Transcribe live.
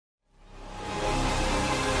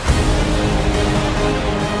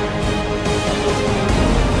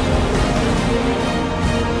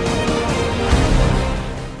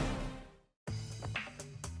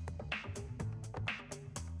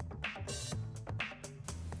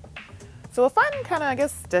So a fun kind of, I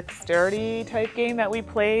guess, dexterity type game that we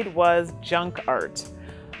played was Junk Art.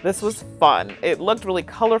 This was fun. It looked really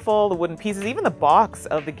colorful, the wooden pieces, even the box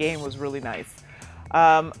of the game was really nice.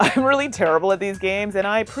 I'm really terrible at these games, and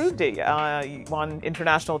I proved it on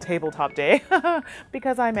International Tabletop Day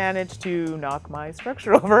because I managed to knock my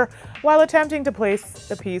structure over while attempting to place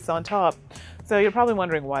a piece on top. So you're probably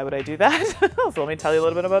wondering, why would I do that? So let me tell you a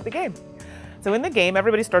little bit about the game. So in the game,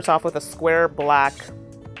 everybody starts off with a square black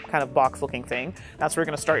kind of box looking thing. That's where you're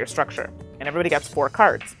going to start your structure, and everybody gets 4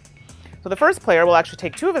 cards. So the first player will actually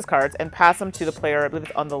take 2 of his cards and pass them to the player, I believe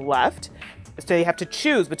it's on the left. So you have to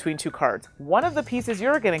choose between 2 cards. One of the pieces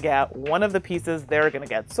you're going to get, one of the pieces they're going to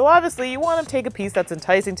get. So obviously you want to take a piece that's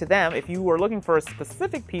enticing to them if you were looking for a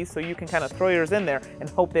specific piece, so you can kind of throw yours in there and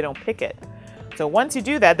hope they don't pick it. So once you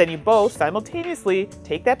do that, then you both simultaneously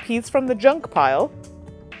take that piece from the junk pile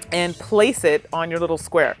and place it on your little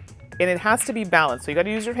square. And it has to be balanced. So you got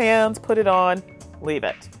to use your hands, put it on, leave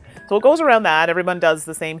it. So it goes around that. Everyone does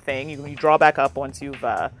the same thing. You draw back up once you've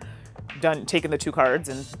taken the 2 cards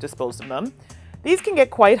and disposed of them. These can get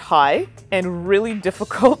quite high and really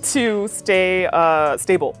difficult to stay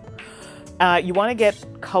stable. You want to get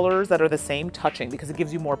colors that are the same touching because it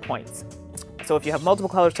gives you more points. So if you have multiple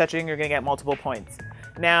colors touching, you're going to get multiple points.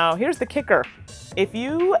 Now, here's the kicker. If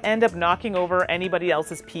you end up knocking over anybody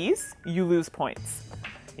else's piece, you lose points.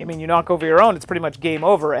 I mean, you knock over your own, it's pretty much game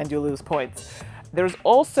over and you lose points. There's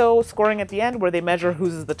also scoring at the end where they measure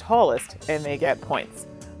who's the tallest and they get points.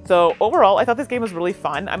 So overall, I thought this game was really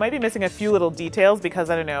fun. I might be missing a few little details because,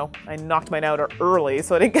 I don't know, I knocked mine out early,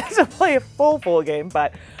 so I didn't get to play a full game,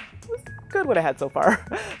 but it was good what I had so far.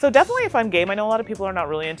 So definitely a fun game. I know a lot of people are not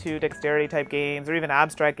really into dexterity type games or even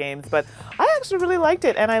abstract games, but I actually really liked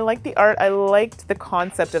it, and I liked the art. I liked the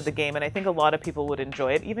concept of the game, and I think a lot of people would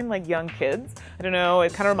enjoy it, even like young kids. I don't know,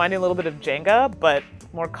 it kind of reminded me a little bit of Jenga, but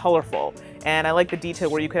more colorful. And I like the detail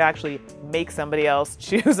where you could actually make somebody else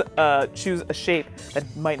choose a shape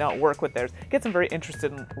that might not work with theirs. Get some very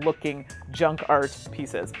interesting looking junk art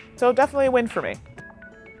pieces. So definitely a win for me.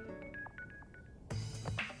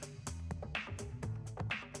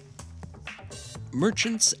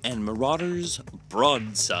 Merchants and Marauders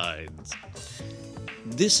Broadsides.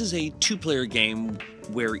 This is a 2-player game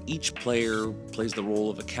where each player plays the role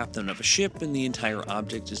of a captain of a ship, and the entire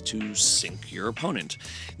object is to sink your opponent.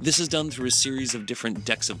 This is done through a series of different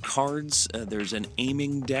decks of cards. There's an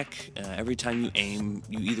aiming deck. Every time you aim,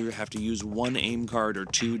 you either have to use 1 aim card or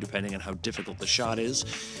 2, depending on how difficult the shot is.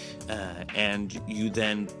 And you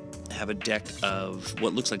then have a deck of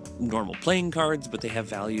what looks like normal playing cards, but they have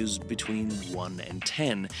values between 1 and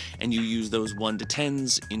 10, and you use those 1 to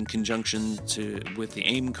 10s in conjunction with the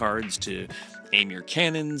aim cards to aim your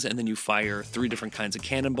cannons, and then you fire 3 different kinds of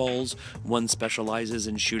cannonballs. One specializes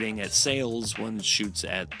in shooting at sails, one shoots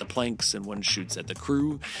at the planks, and one shoots at the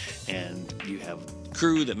crew. And you have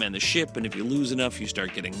crew that man the ship, and if you lose enough, you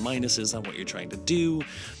start getting minuses on what you're trying to do.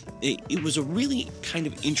 It was a really kind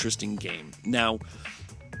of interesting game. Now,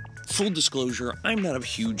 full disclosure, I'm not a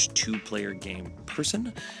huge 2-player game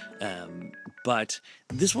person, but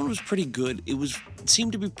this one was pretty good. It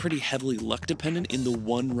seemed to be pretty heavily luck dependent in the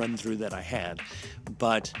one run through that I had,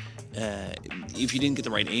 but if you didn't get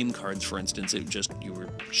the right aim cards, for instance, you were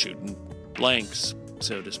shooting blanks,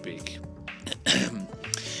 so to speak.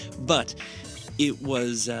 But it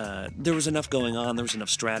was, there was enough going on, there was enough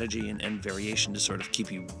strategy and variation to sort of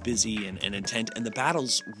keep you busy and intent, and the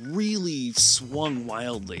battles really swung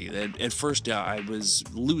wildly. At first I was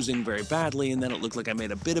losing very badly, and then it looked like I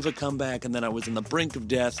made a bit of a comeback, and then I was on the brink of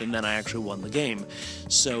death, and then I actually won the game.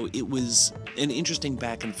 So it was an interesting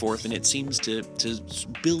back and forth, and it seems to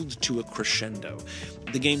build to a crescendo.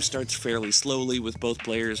 The game starts fairly slowly, with both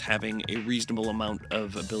players having a reasonable amount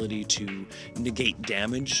of ability to negate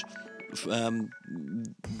damage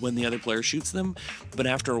when the other player shoots them, but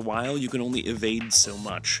after a while you can only evade so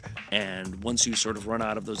much, and once you sort of run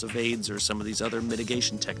out of those evades or some of these other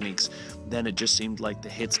mitigation techniques, then it just seemed like the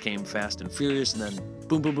hits came fast and furious, and then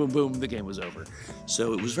boom, boom, boom, boom, the game was over.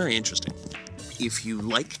 So it was very interesting. If you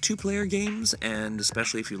like 2-player games, and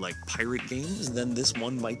especially if you like pirate games, then this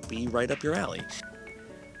one might be right up your alley.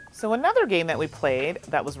 So another game that we played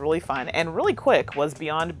that was really fun and really quick was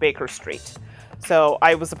Beyond Baker Street. So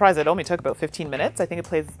I was surprised it only took about 15 minutes. I think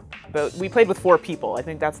we played with 4 people. I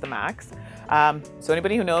think that's the max. So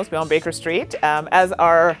anybody who knows Beyond Baker Street, as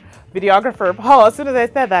our videographer, Paul, as soon as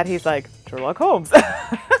I said that, he's like, Sherlock Holmes.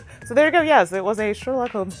 So there you go. Yes, it was a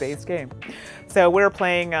Sherlock Holmes based game. So we were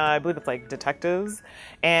playing, I believe it's like detectives,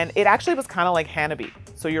 and it actually was kind of like Hanabi.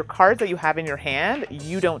 So your cards that you have in your hand,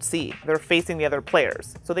 you don't see. They're facing the other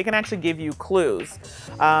players. So they can actually give you clues.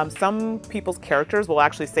 Some people's characters will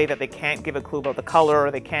actually say that they can't give a clue about the color,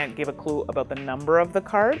 or they can't give a clue about the number of the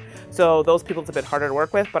card. So those people it's a bit harder to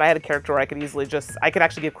work with, but I had a character where I could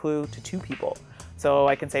actually give clue to 2 people. So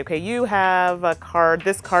I can say, okay, you have a card,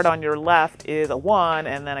 this card on your left is a 1,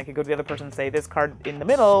 and then I could go to the other person and say, this card in the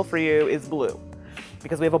middle for you is blue.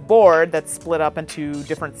 Because we have a board that's split up into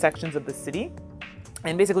different sections of the city.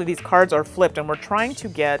 And basically these cards are flipped, and we're trying to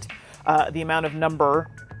get the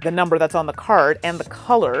number that's on the card and the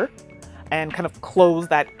color, and kind of close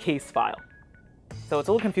that case file. So it's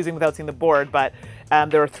a little confusing without seeing the board, but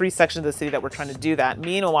there are 3 sections of the city that we're trying to do that.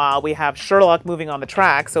 Meanwhile, we have Sherlock moving on the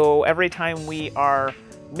track, so every time we are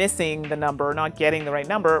missing the number, not getting the right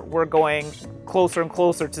number, we're going closer and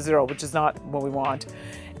closer to 0, which is not what we want.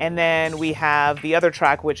 And then we have the other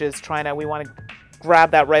track, which is we want to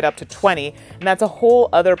grab that right up to 20, and that's a whole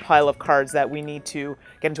other pile of cards that we need to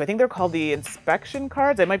get into. I think they're called the inspection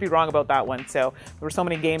cards. I might be wrong about that one. So there were so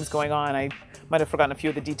many games going on, I might have forgotten a few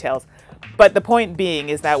of the details. But the point being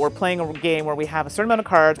is that we're playing a game where we have a certain amount of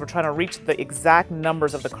cards. We're trying to reach the exact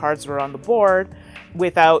numbers of the cards that are on the board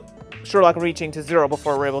without Sherlock reaching to 0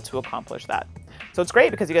 before we're able to accomplish that. So it's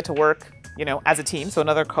great because you get to work, as a team. So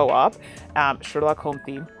another co-op, Sherlock home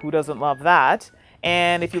theme. Who doesn't love that?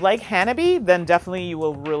 And if you like Hanabi, then definitely you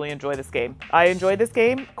will really enjoy this game. I enjoyed this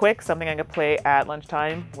game. Quick, something I could play at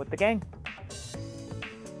lunchtime with the gang.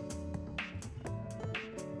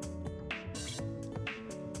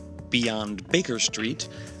 Beyond Baker Street,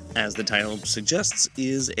 as the title suggests,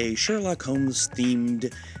 is a Sherlock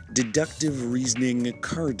Holmes-themed deductive reasoning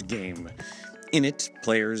card game. In it,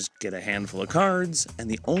 players get a handful of cards, and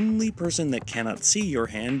the only person that cannot see your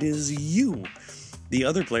hand is you. The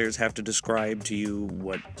other players have to describe to you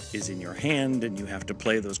what is in your hand, and you have to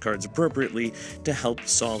play those cards appropriately to help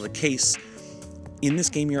solve a case. In this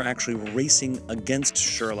game, you're actually racing against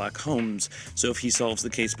Sherlock Holmes, so if he solves the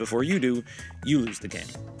case before you do, you lose the game.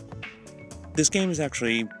 This game is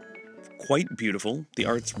actually quite beautiful. The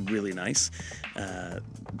art's really nice.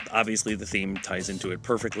 Obviously, the theme ties into it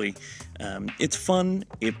perfectly. It's fun,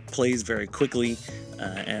 it plays very quickly,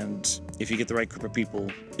 and if you get the right group of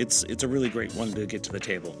people, it's a really great one to get to the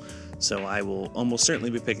table. So I will almost certainly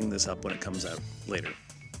be picking this up when it comes out later.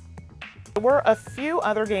 There were a few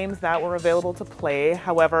other games that were available to play.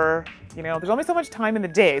 However, there's only so much time in the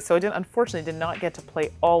day, so I unfortunately did not get to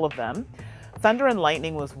play all of them. Thunder and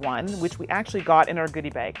Lightning was one, which we actually got in our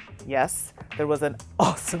goodie bag. Yes, there was an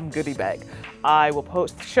awesome goodie bag. I will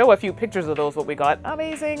show a few pictures of those, what we got.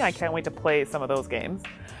 Amazing. I can't wait to play some of those games.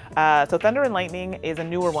 So Thunder and Lightning is a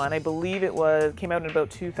newer one. I believe came out in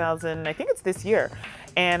about 2000, I think it's this year.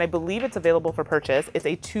 And I believe it's available for purchase. It's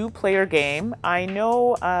a 2-player game. I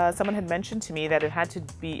know someone had mentioned to me that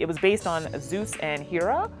it was based on Zeus and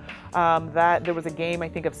Hera. That there was a game, I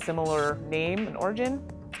think, of similar name and origin.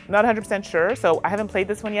 Not 100% sure, so I haven't played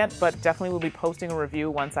this one yet, but definitely will be posting a review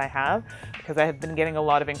once I have, because I have been getting a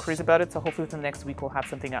lot of inquiries about it, so hopefully within the next week we'll have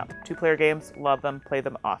something up. 2-player games, love them, play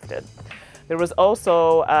them often. There was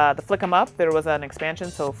also the Flick 'em Up. There was an expansion,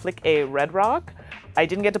 so Flick a Red Rock. I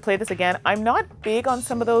didn't get to play this again. I'm not big on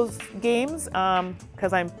some of those games,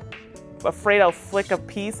 because I'm afraid I'll flick a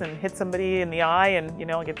piece and hit somebody in the eye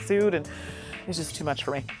and, I'll get sued, and it's just too much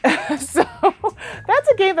for me. So that's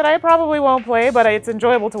a game that I probably won't play, but it's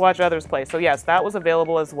enjoyable to watch others play. So yes, that was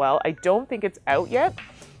available as well. I don't think it's out yet,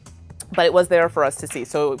 but it was there for us to see.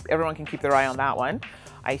 So everyone can keep their eye on that one.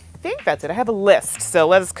 I think that's it. I have a list, so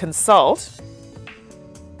let us consult.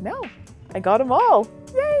 No, I got them all.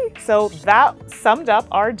 Yay! So that summed up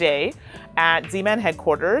our day at Zman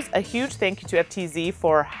headquarters. A huge thank you to FTZ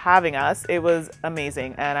for having us. It was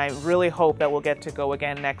amazing, and I really hope that we'll get to go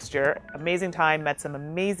again next year. Amazing time, met some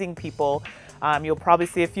amazing people. You'll probably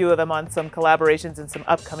see a few of them on some collaborations and some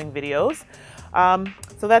upcoming videos.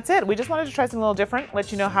 So that's it. We just wanted to try something a little different,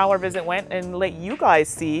 let you know how our visit went, and let you guys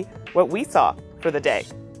see what we saw for the day.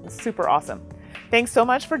 It's super awesome. Thanks so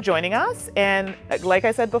much for joining us, and like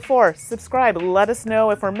I said before, subscribe. Let us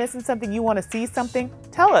know if we're missing something, you want to see something,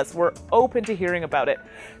 tell us. We're open to hearing about it.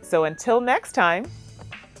 So until next time,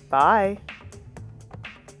 bye.